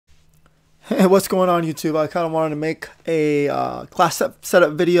Hey, what's going on YouTube? I kind of wanted to make a class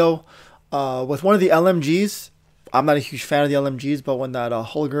setup video with one of the LMGs. I'm not a huge fan of the LMGs, but when that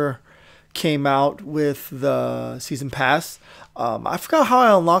Holger came out with the season pass, I forgot how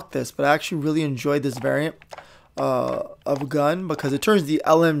I unlocked this, but I actually really enjoyed this variant of gun because it turns the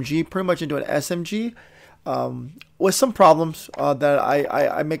LMG pretty much into an SMG with some problems that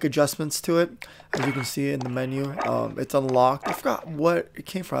I make adjustments to it. As you can see in the menu, it's unlocked. I forgot what it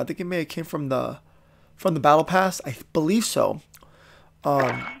came from. I think it came from the battle pass. I believe so.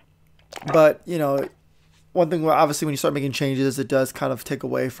 But you know, one thing obviously when you start making changes, it does kind of take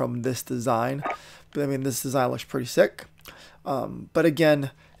away from this design. But I mean, this design looks pretty sick. But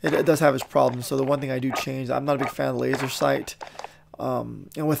again, it does have its problems. So the one thing I do change, I'm not a big fan of laser sight.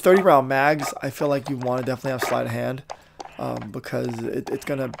 And with 30 round mags, I feel like you want to definitely have sleight of hand because it's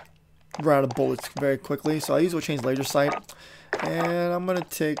gonna run out of bullets very quickly. So I usually change laser sight, and I'm gonna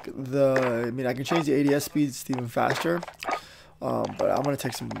take I can change the ADS speeds to even faster, but I'm gonna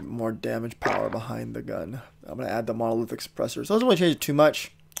take some more damage power behind the gun. I'm gonna add the monolithic suppressor, so I don't really change it too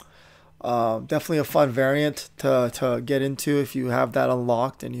much. Definitely a fun variant to get into if you have that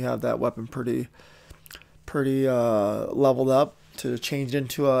unlocked and you have that weapon pretty leveled up, to change it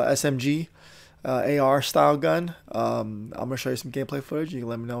into a SMG AR style gun. I'm gonna show you some gameplay footage. You can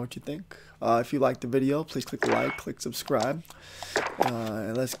let me know what you think. If you liked the video, please click like, click subscribe,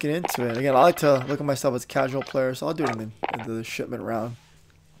 and let's get into it. Again, I like to look at myself as a casual player, so I'll do it in the shipment round.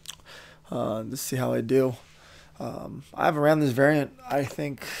 Let's see how I do. I haven't ran this variant, I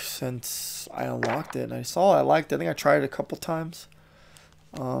think, since I unlocked it. And I saw I liked it. I think I tried it a couple times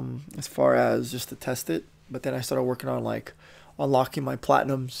as far as just to test it. But then I started working on like unlocking my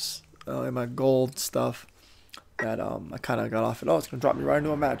platinums and my gold stuff that I kind of got off it. Oh, it's going to drop me right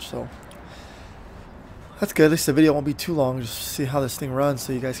into a match. So that's good. At least the video won't be too long. Just see how this thing runs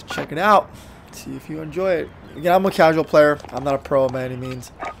so you guys can check it out. See if you enjoy it. Again, I'm a casual player. I'm not a pro by any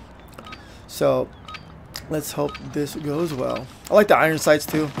means. So let's hope this goes well. I like the iron sights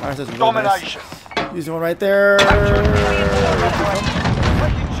too. Iron sights are really nice. Using one right there. Back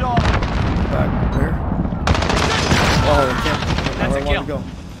there. Oh, I can't. Where I want to go.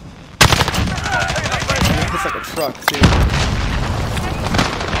 It's like a truck too.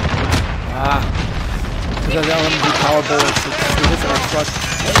 Because that LMG power bullets. It's like a truck.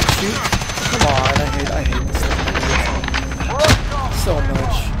 Let it shoot. Come on, I hate this thing. So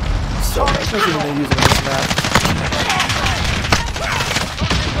much. So much. Especially when they're using this map.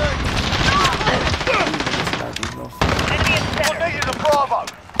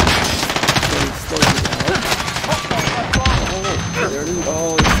 There it is.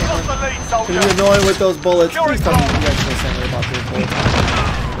 Oh, it's gonna be annoying with those bullets. Please tell me you guys know something about those bullets.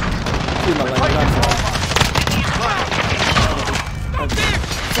 Excuse my language, I'm sorry.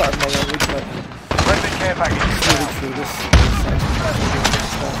 Sorry, my language, but it's really true. This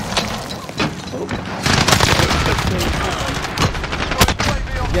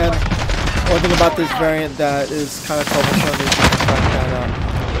again, one thing about this variant that is kind of troublesome is the fact that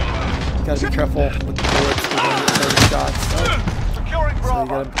you gotta be careful with the bullets because they're shots. So you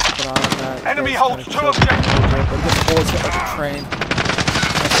gotta keep an eye on that. Enemy holds two objectives. But you get the bullets hit like a train.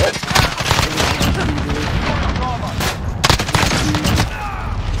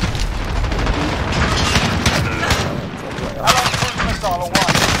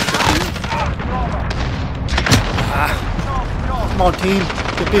 Come on, team.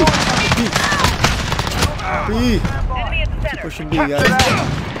 Get B. Get B. B. Keep pushing B, guys. Pushing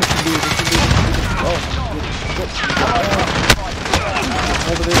B.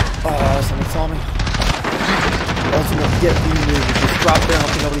 Over there. Oh, someone saw me. Ultimate get B move. Just drop down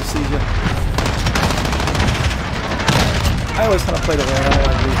so nobody sees you. I always kind of play the way I don't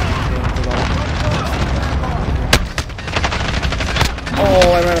like losing games at all.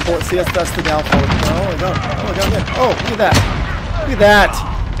 Oh, I ran a bullet. See, that's the downfall. Oh, I got him. Oh, look at that. Look at that.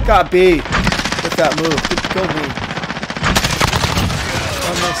 Got B. With that move. Killed me.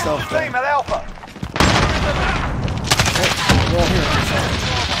 On myself. Team at Alpha. We're all here.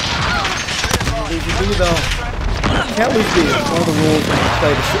 Lose B though. Can't lose B. It's one of the rules when you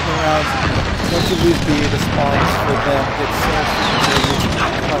play the shipment rounds. Once you lose B, the spawns for them get so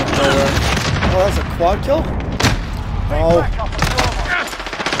out of nowhere. Oh, that's a quad kill? Oh.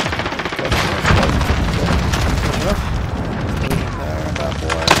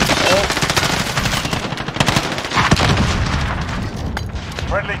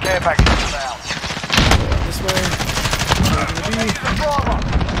 Friendly care package down. This way.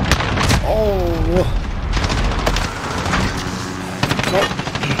 Oh. Nope.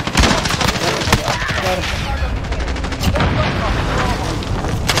 Got him.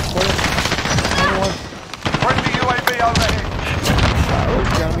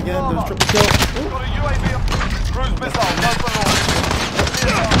 Triple kill. Ooh. Got a UAV on. Cruise missile. Open launch.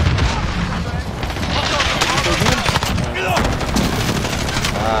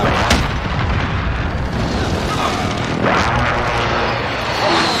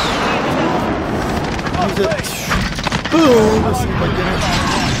 Use it. Boom. Let's see if I get it.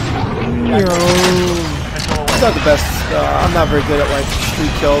 It's not the best. I'm not very good at like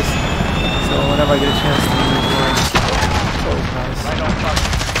street kills. So whenever I get a chance to use it, it's always nice.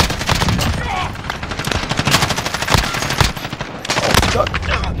 Oh, God.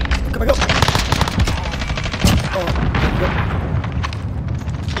 Come on, go. Oh, go.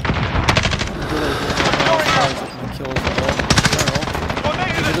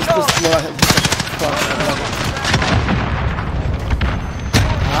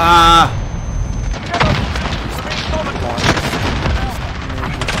 Ah!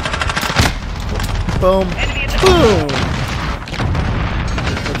 Boom. Boom!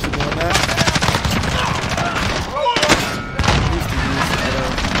 What's he doing that?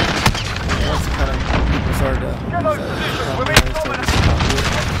 That's kind of bizarre to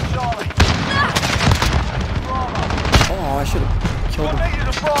oh, I should have killed him.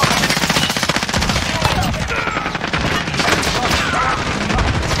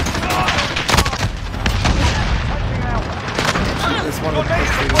 It's one of the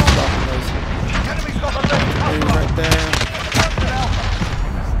first things stopping those. Right there.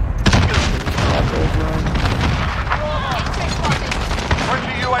 Walk over him.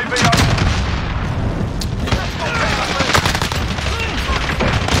 Friendly UAV on.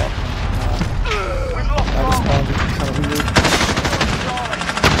 That respawned kind of weird.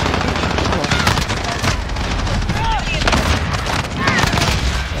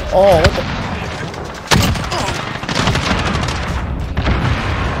 Oh, what the?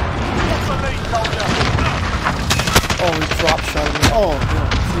 Oh, he drop shot me. Oh, yeah.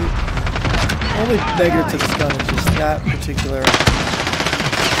 See, only negative to this gun is just that particular 30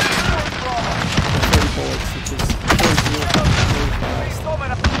 bullets, which is really fast.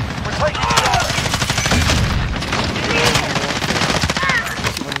 We're taking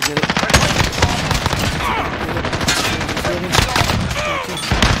When you get it.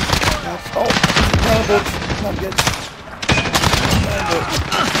 Oh, terrible. Not good.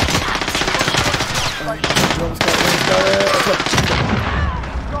 Almost got it.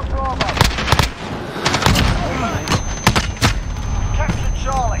 Captain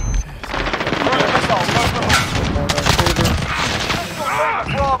Charlie. Cruise missile.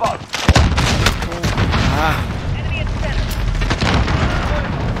 Bravo. Enemy at center.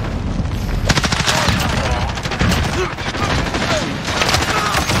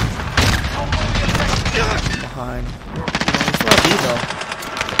 Behind. It's not you though.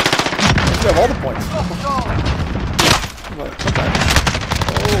 You have all the points. Come back.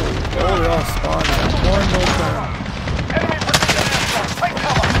 Oh, they're all spawning. One more time. Enemy precision airstrike. Take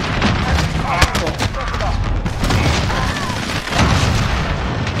cover.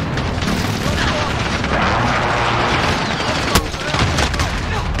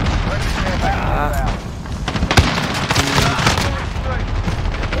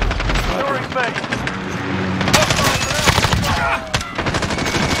 Securing B.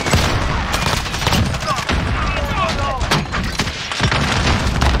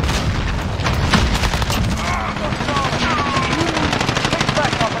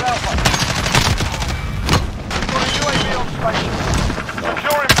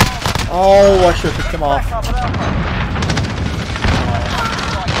 Oh, I should have picked him off.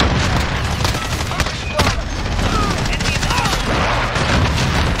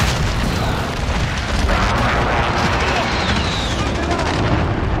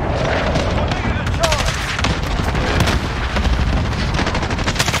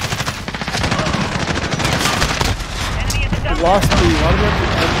 We lost the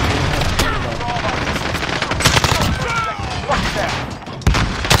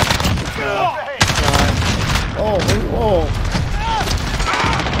Oh, whoa.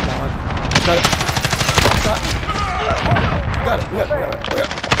 Come on. Got it. Got it. We got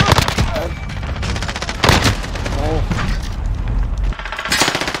it. Oh.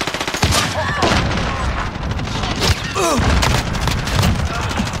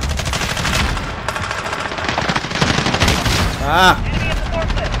 Ah.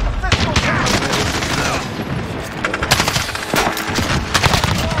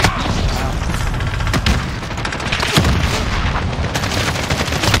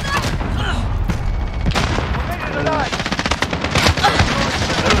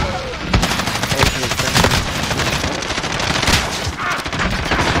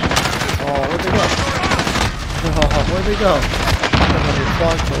 Where'd they go?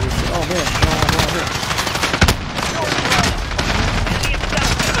 Oh man,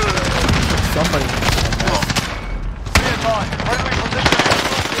 somebody. Be advised, friendly position.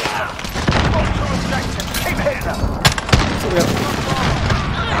 Got two objectives. Keep hitting them. So we have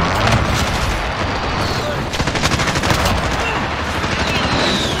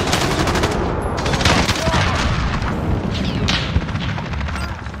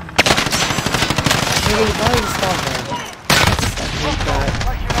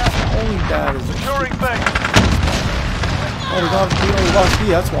only bad is Securing B. oh, we lost B,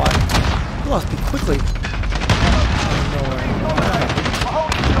 that's why. We lost B quickly. No way.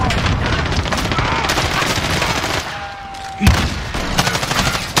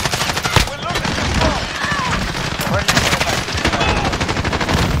 We're losing control. Ready to go back.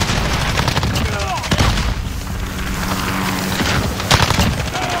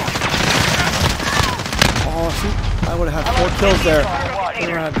 Oh, shoot. I would have had 4 kills there. We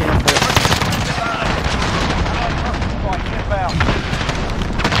were on a damn boat. Right, inbound.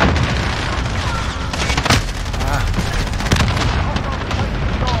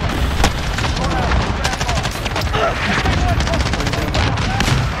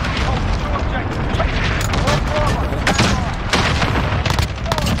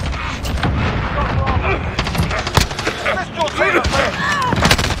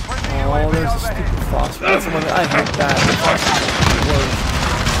 Oh, there's a stupid phosphorus. That's the one that I hate that. The phosphorus is the worst.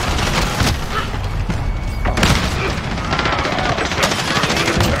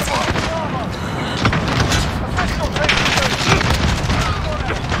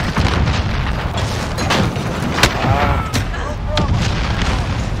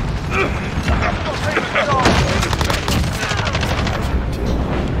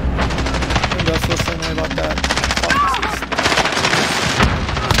 About that.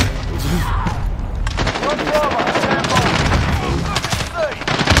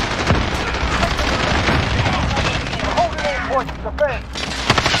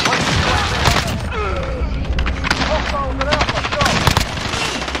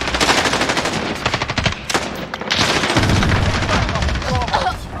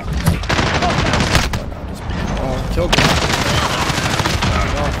 Killed me.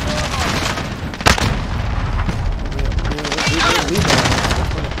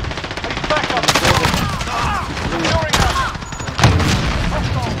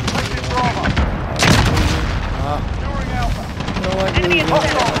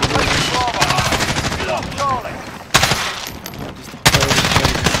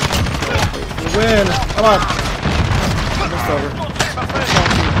 Win! Come on! Almost over.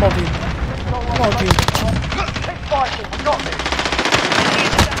 Come on, team. Come on, team.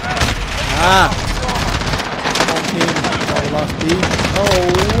 Ah! Come on, team. Oh, we lost B. Oh!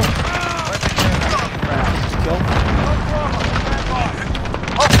 Kill.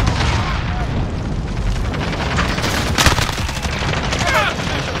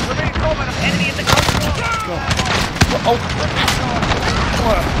 Enemy in the car. Go. Oh! Come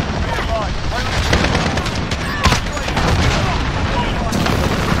on.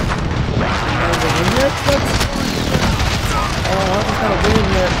 Not a win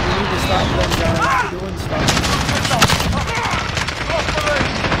yet. We need to stop them guys doing stuff.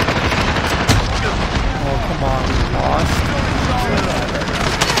 Oh, come on. We lost.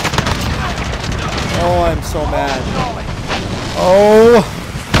 Oh, I'm so mad. Oh.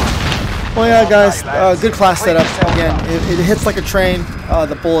 Well, yeah, guys. Good class setup. Again, it hits like a train.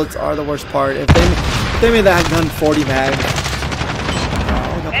 The bullets are the worst part. If they made that gun 40 mag.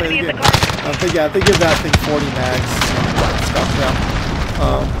 I'll play the game. If they give that thing 40 mags.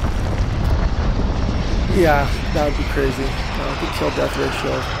 Yeah, that would be crazy. Good kill death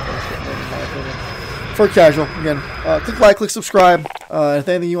ratio, in my opinion. For casual, again, click like, click subscribe. If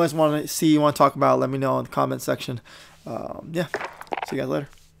anything you guys want to see, you want to talk about, let me know in the comment section. Yeah, see you guys later.